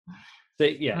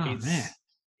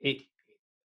 It.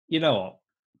 You know what?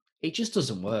 It just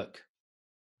doesn't work.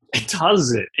 It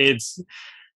does.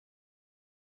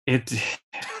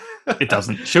 It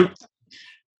doesn't. Should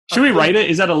we rate it?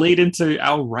 Is that a lead into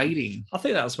our rating? I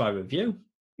think that's my review.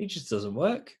 It just doesn't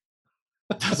work.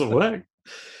 It doesn't work.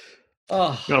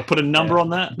 Oh, you want to put a number on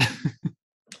that?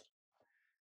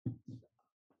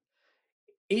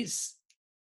 It's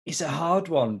a hard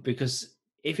one, because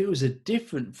if it was a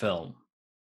different film,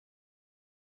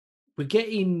 we're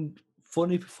getting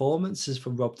funny performances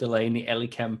from Rob Delaney, Ellie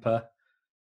Kemper,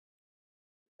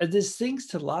 and there's things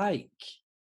to like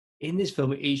in this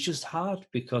film. It's just hard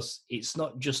because it's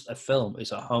not just a film;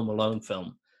 it's a Home Alone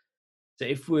film. So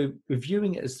if we're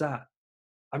reviewing it as that,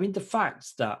 I mean, the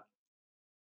fact that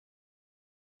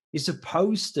you're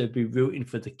supposed to be rooting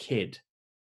for the kid,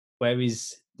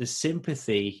 whereas the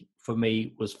sympathy for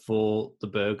me was for the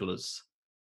burglars.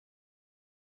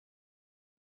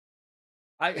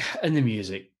 And the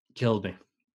music killed me,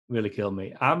 really killed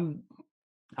me. I'm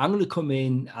going to come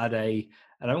in and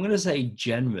I'm going to say a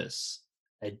generous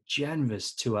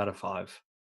 2 out of 5.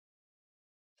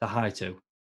 The high 2.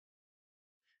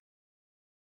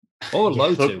 Or a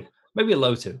low 2. Maybe a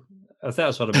low 2. I think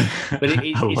that's what I mean. But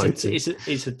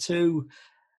it's a 2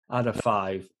 out of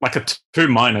 5. Like a 2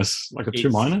 minus. Like a 2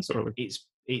 minus? Or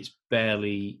it's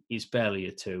barely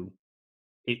a 2.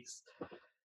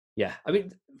 I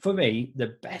mean, for me,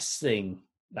 the best thing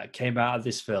that came out of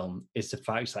this film is the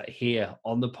fact that here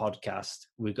on the podcast,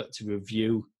 we got to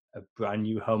review a brand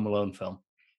new Home Alone film.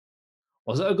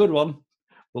 Wasn't a good one,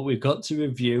 but we got to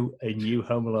review a new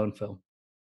Home Alone film.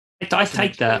 I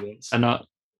take that, and I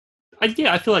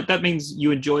feel like that means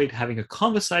you enjoyed having a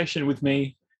conversation with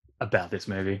me about this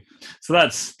movie. So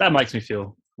that makes me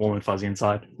feel warm and fuzzy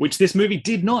inside, which this movie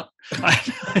did not. I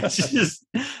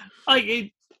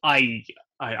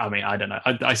mean, I don't know.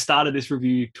 I started this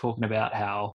review talking about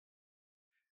how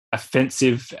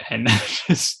offensive and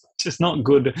just not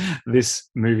good this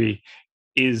movie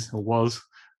was.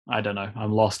 I don't know.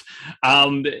 I'm lost.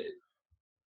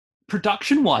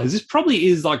 Production-wise, this probably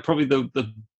is probably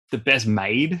the best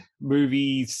made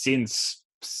movie since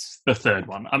the third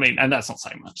one. I mean, and that's not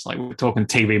saying much. Like, we're talking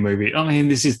TV movie. I mean,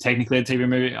 this is technically a TV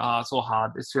movie. It's all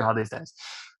hard. It's too hard these days.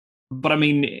 But I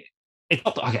mean,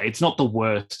 it's not the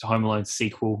worst Home Alone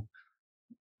sequel,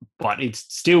 but it's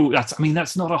still that's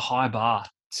not a high bar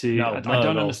to. No, I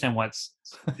don't understand why it's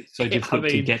so difficult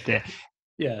to get there.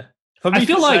 Yeah, I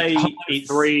feel like Home Alone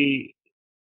 3.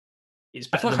 It's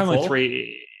better than 4.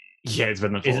 3. Yeah, it's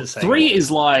better than 4. 3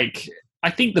 is like, I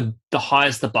think the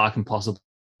highest the bar can possibly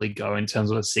go in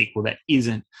terms of a sequel that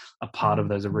isn't a part of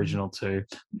those original 2.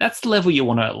 That's the level you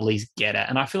want to at least get at.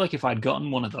 And I feel like if I'd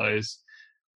gotten one of those,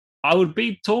 I would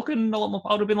be talking a lot more.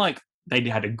 I would have been like, they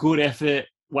had a good effort,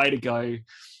 way to go.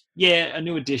 Yeah, a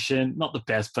new edition, not the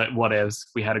best, but whatevs.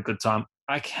 We had a good time.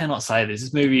 I cannot say this.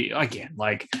 This movie, again,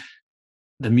 like,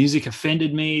 the music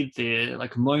offended me. The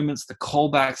like moments, the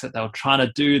callbacks that they were trying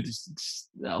to do,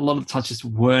 a lot of the times just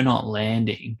were not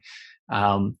landing.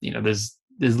 There's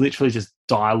literally just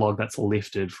dialogue that's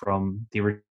lifted from the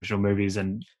original movies,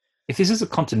 and if this is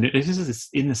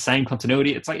in the same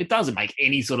continuity, it's like it doesn't make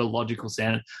any sort of logical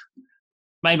sense.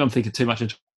 Maybe I'm thinking too much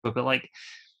into it, but like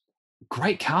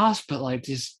great cast, but like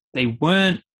just they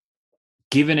weren't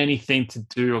given anything to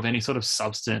do of any sort of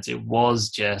substance. It was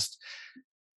just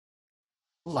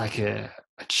like a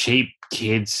cheap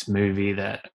kids movie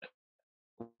that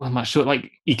I'm not sure.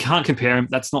 Like you can't compare them.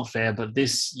 That's not fair. But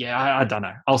this, I don't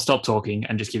know. I'll stop talking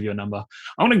and just give you a number.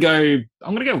 I'm gonna go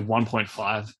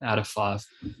 1.5 out of 5.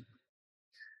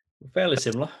 Fairly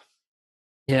similar.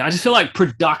 Yeah, I just feel like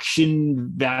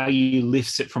production value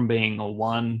lifts it from being a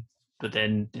 1, but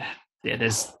then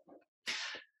there's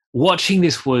watching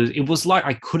this was like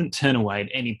I couldn't turn away at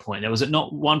any point. There was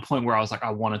not one point where I was like,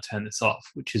 I want to turn this off,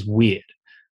 which is weird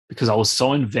because I was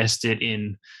so invested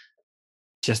in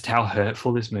just how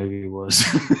hurtful this movie was,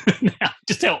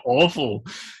 just how awful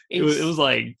it was.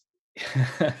 Like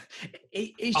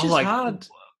it's just like, hard.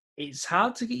 It's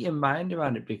hard to get your mind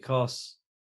around it because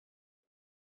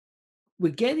we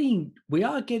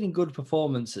are getting good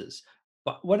performances.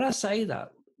 But when I say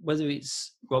that, whether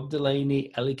it's Rob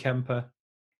Delaney, Ellie Kemper,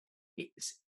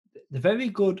 they're very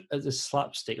good at the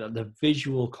slapstick, like the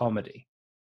visual comedy.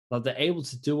 Like they're able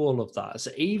to do all of that. So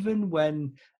even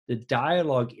when the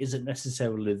dialogue isn't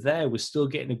necessarily there, we're still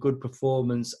getting a good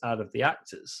performance out of the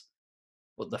actors.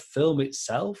 But the film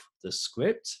itself, the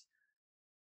script,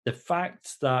 the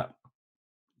fact that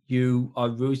you are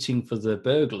rooting for the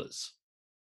burglars,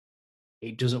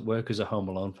 it doesn't work as a Home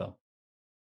Alone film.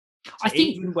 So I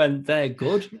think even when they're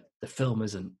good, the film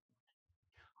isn't.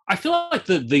 I feel like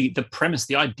the premise,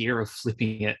 the idea of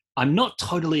flipping it, I'm not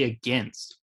totally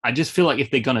against. I just feel like if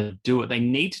they're going to do it, they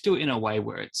need to do it in a way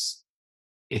where it's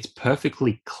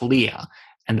perfectly clear,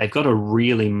 and they've got to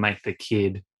really make the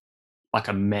kid like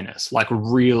a menace, like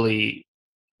really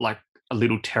like a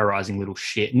little terrorizing little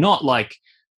shit. Not like,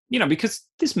 because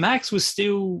this Max was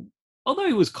still, although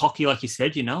he was cocky, like you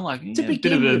said, like to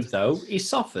begin with, though, he's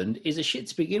softened. He's a shit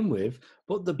to begin with,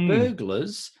 but the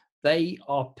burglars, they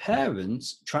are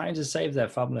parents trying to save their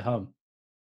family home.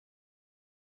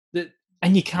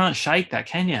 And you can't shake that,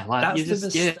 can you? Like that's the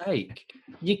mistake.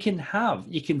 Yeah.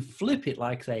 You can flip it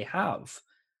like they have,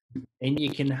 and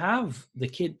you can have the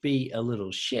kid be a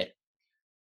little shit.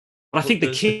 But I think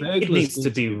the kid needs to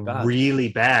be really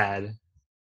bad.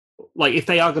 Like if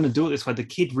they are going to do it this way, the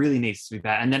kid really needs to be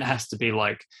bad, and then it has to be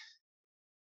like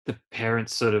the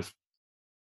parents sort of,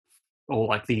 or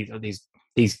like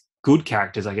these good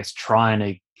characters, I guess, trying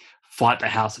to fight the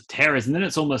House of Terrors, and then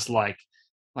it's almost like,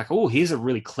 oh, here's a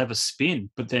really clever spin,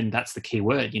 but then that's the key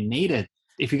word. You need it.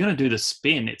 If you're going to do the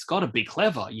spin, it's got to be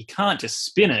clever. You can't just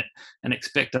spin it and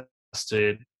expect us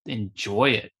to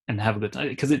enjoy it and have a good time,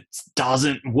 because it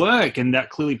doesn't work. And that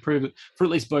clearly proved it for at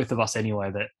least both of us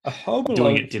anyway, that a Home Alone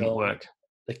doing it didn't work.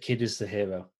 The kid is the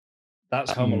hero.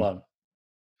 That's Home Alone.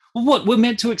 Well, what we're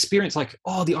meant to experience, like,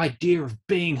 the idea of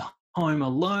being home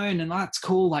alone, and that's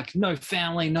cool, like no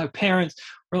family, no parents.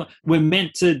 We're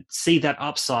meant to see that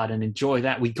upside and enjoy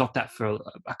that. We got that for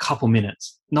a couple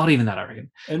minutes, not even that, I reckon.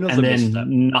 And then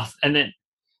nothing,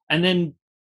 and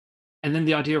then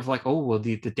the idea of like,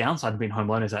 the downside of being home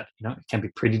alone is that it can be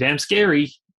pretty damn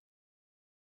scary.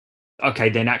 Okay,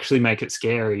 then actually make it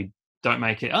scary. Don't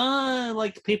make it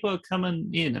like people are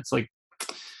coming in. It's like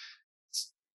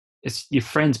it's your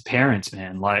friend's parents,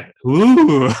 man. Like,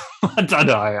 ooh, I don't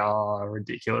know. Oh,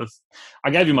 ridiculous.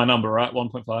 I gave you my number, right?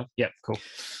 1.5. Yep, cool.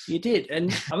 You did.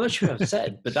 And I'm not sure I've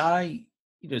said, but I,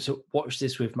 so watched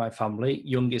this with my family,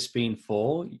 youngest being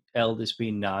 4, eldest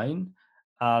being 9,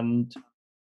 and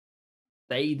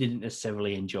they didn't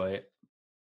necessarily enjoy it.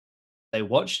 They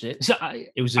watched it. So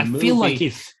it was a movie. I feel like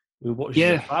if we watched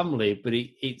it with family, but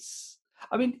it's,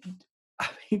 I mean,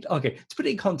 okay, to put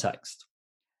it in context,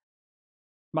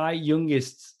 my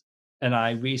youngest and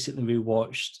I recently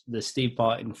rewatched the Steve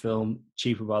Martin film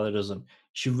Cheaper by the Dozen.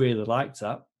 She really liked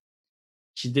that.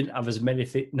 She didn't have as many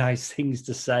nice things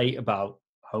to say about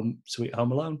Sweet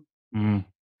Home Alone.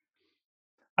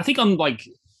 I think I'm like,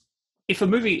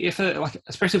 especially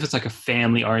if it's like a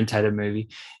family-orientated movie,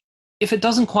 if it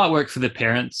doesn't quite work for the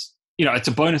parents, it's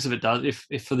a bonus if it does.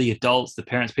 If for the adults, the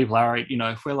parents, people are,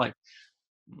 if we're like,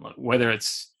 whether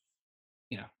it's,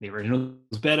 the original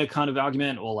was better kind of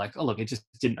argument, or like, oh, look, it just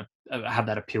didn't have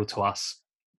that appeal to us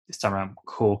this time around.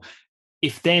 Cool.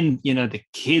 If then, the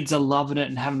kids are loving it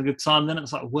and having a good time, then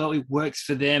it's like, well, it works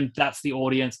for them. That's the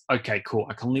audience. Okay, cool.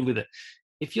 I can live with it.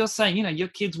 If you're saying, your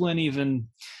kids weren't even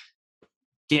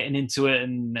getting into it,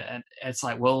 and it's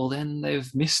like, well, then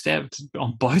they've misstepped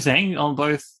on both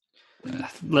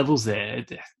levels there.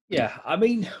 Yeah, I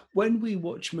mean, when we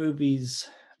watch movies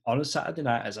on a Saturday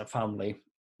night as a family,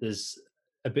 there's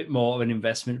a bit more of an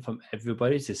investment from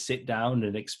everybody to sit down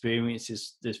and experience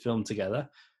this film together.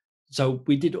 So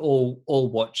we did all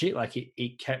watch it, like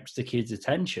it kept the kids'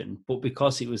 attention, but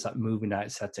because it was that movie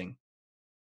night setting,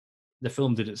 the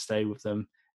film didn't stay with them,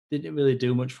 didn't really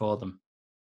do much for them.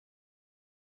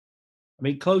 I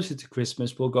mean, closer to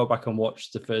Christmas, we'll go back and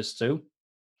watch the first two.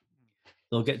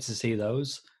 They'll get to see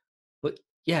those. But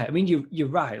yeah, I mean, you're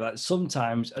right. Like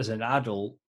sometimes as an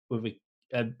adult with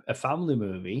a family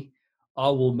movie,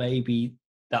 oh, well, maybe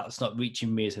that's not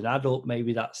reaching me as an adult.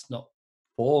 Maybe that's not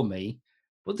for me.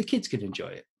 But the kids can enjoy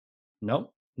it.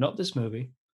 No, not this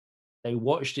movie. They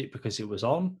watched it because it was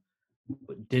on,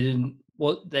 but didn't.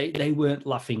 Well, they weren't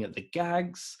laughing at the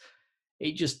gags.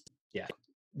 It just, yeah,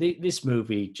 this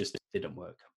movie just didn't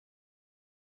work.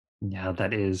 Yeah,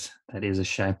 that is a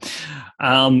shame.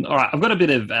 All right, I've got a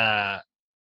bit of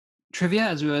trivia,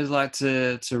 as we always like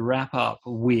to wrap up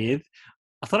with.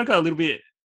 I thought I'd go a little bit.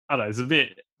 I don't know, it's a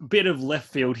bit of left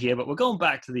field here, but we're going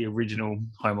back to the original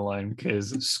Home Alone because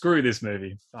screw this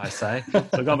movie, I say. So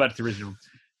we're going back to the original.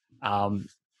 I'm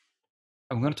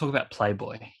going to talk about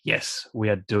Playboy. Yes, we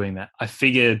are doing that. I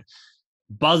figured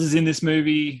Buzz is in this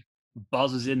movie.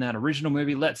 Buzz was in that original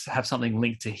movie. Let's have something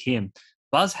linked to him.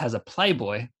 Buzz has a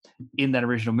Playboy in that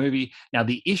original movie. Now,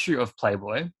 the issue of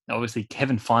Playboy, obviously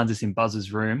Kevin finds this in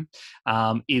Buzz's room,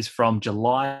 is from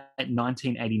July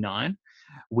 1989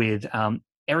 with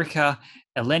Erika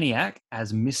Eleniak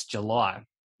as Miss July.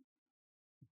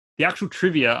 The actual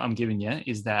trivia I'm giving you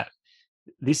is that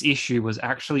this issue was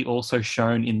actually also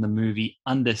shown in the movie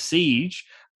Under Siege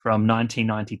from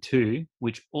 1992,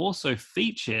 which also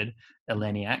featured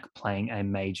Eleniak playing a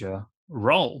major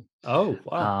role. Oh,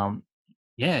 wow.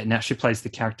 Yeah, now she plays the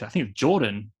character, I think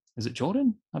Jordan. Is it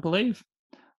Jordan, I believe?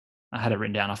 I had it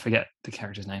written down. I forget the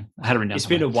character's name. I had it written down. It's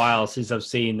been a while since I've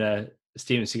seen a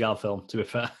Steven Seagal film, to be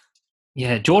fair.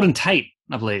 Yeah, Jordan Tate,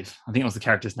 I believe. I think it was the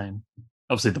character's name.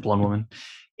 Obviously, the blonde woman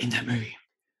in that movie.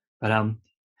 But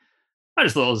I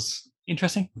just thought it was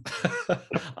interesting. A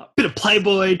bit of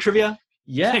Playboy trivia.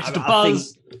 Yeah, Next to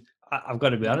Buzz. I've got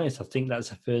to be honest. I think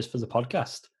that's a first for the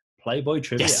podcast. Playboy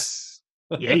trivia. Yes.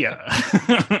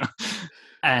 Yeah.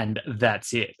 And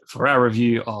that's it for our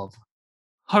review of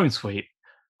Home Sweet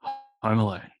Home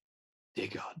Alone. Dear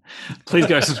God. Please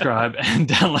go subscribe and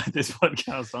download this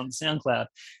podcast on SoundCloud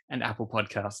and Apple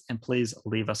Podcasts. And please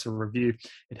leave us a review.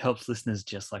 It helps listeners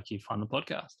just like you find the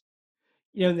podcast.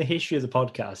 You know, in the history of the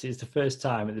podcast, it's the first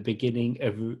time at the beginning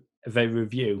of a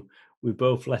review, we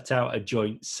both let out a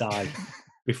joint sigh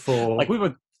before like we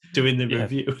were doing the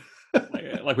review.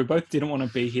 like we both didn't want to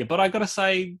be here. But I got to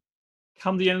say,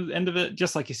 come the end of it,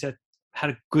 just like you said, had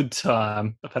a good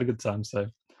time. I've had a good time. So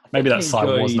maybe that sigh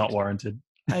was not warranted.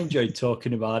 I enjoyed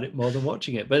talking about it more than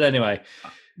watching it. But anyway,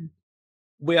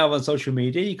 we are on social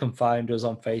media. You can find us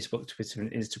on Facebook, Twitter,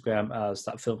 and Instagram as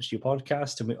That Film Stew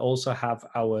Podcast. And we also have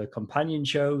our companion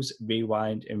shows,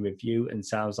 Rewind and Review and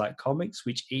Sounds Like Comics,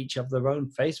 which each have their own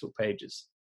Facebook pages.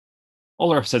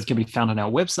 All our episodes can be found on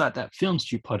our website,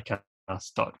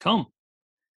 thatfilmstewpodcast.com.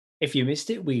 If you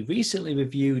missed it, we recently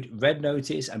reviewed Red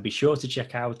Notice, and be sure to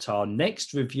check out our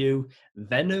next review,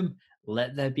 Venom,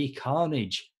 Let There Be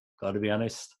Carnage. Got to be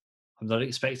honest, I'm not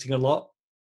expecting a lot,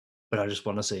 but I just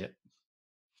want to see it.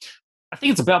 I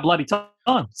think it's about bloody time.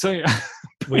 So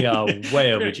we are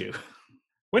way overdue.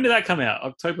 When did that come out?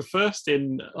 October 1st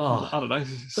in, I don't know,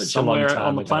 somewhere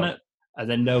on the planet? And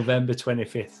then November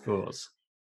 25th for us.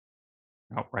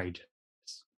 Outrageous.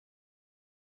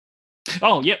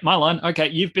 Oh, yep, my line. Okay,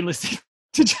 you've been listening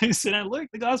to Jason and Luke,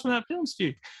 the guys from That Film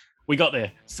Stew. We got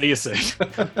there. See you soon.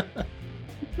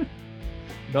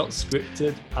 Not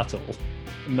scripted at all.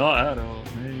 Not at all.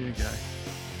 There you go.